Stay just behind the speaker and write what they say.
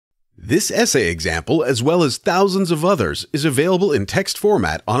This essay example, as well as thousands of others, is available in text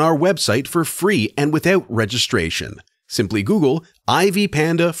format on our website for free and without registration. Simply Google Ivy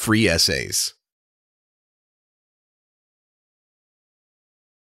Panda Free Essays.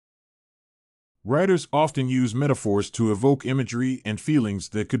 Writers often use metaphors to evoke imagery and feelings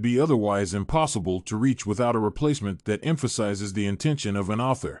that could be otherwise impossible to reach without a replacement that emphasizes the intention of an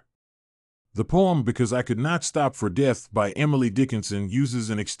author. The poem Because I Could Not Stop for Death by Emily Dickinson uses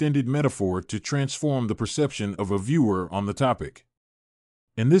an extended metaphor to transform the perception of a viewer on the topic.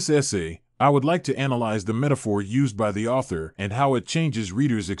 In this essay, I would like to analyze the metaphor used by the author and how it changes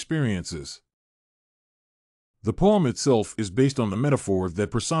readers' experiences. The poem itself is based on the metaphor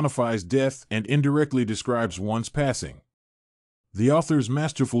that personifies death and indirectly describes one's passing. The author's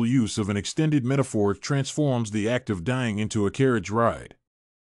masterful use of an extended metaphor transforms the act of dying into a carriage ride.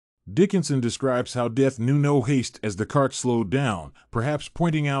 Dickinson describes how death knew no haste as the cart slowed down, perhaps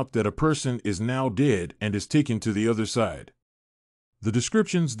pointing out that a person is now dead and is taken to the other side. The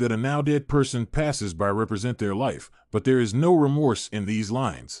descriptions that a now dead person passes by represent their life, but there is no remorse in these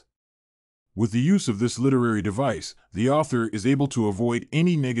lines. With the use of this literary device, the author is able to avoid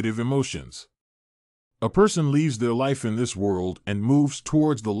any negative emotions. A person leaves their life in this world and moves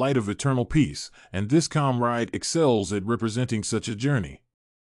towards the light of eternal peace, and this calm ride excels at representing such a journey.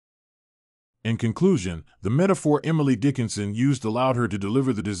 In conclusion, the metaphor Emily Dickinson used allowed her to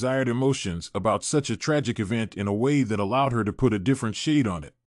deliver the desired emotions about such a tragic event in a way that allowed her to put a different shade on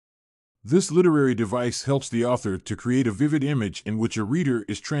it. This literary device helps the author to create a vivid image in which a reader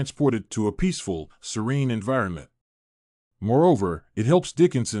is transported to a peaceful, serene environment. Moreover, it helps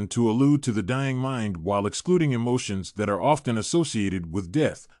Dickinson to allude to the dying mind while excluding emotions that are often associated with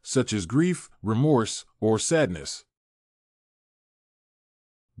death, such as grief, remorse, or sadness.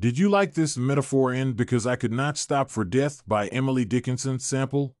 Did you like this metaphor in Because I Could Not Stop for Death by Emily Dickinson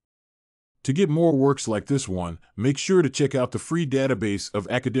sample? To get more works like this one, make sure to check out the free database of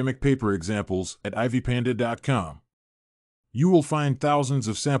academic paper examples at ivypanda.com. You will find thousands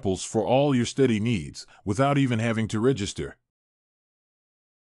of samples for all your study needs without even having to register.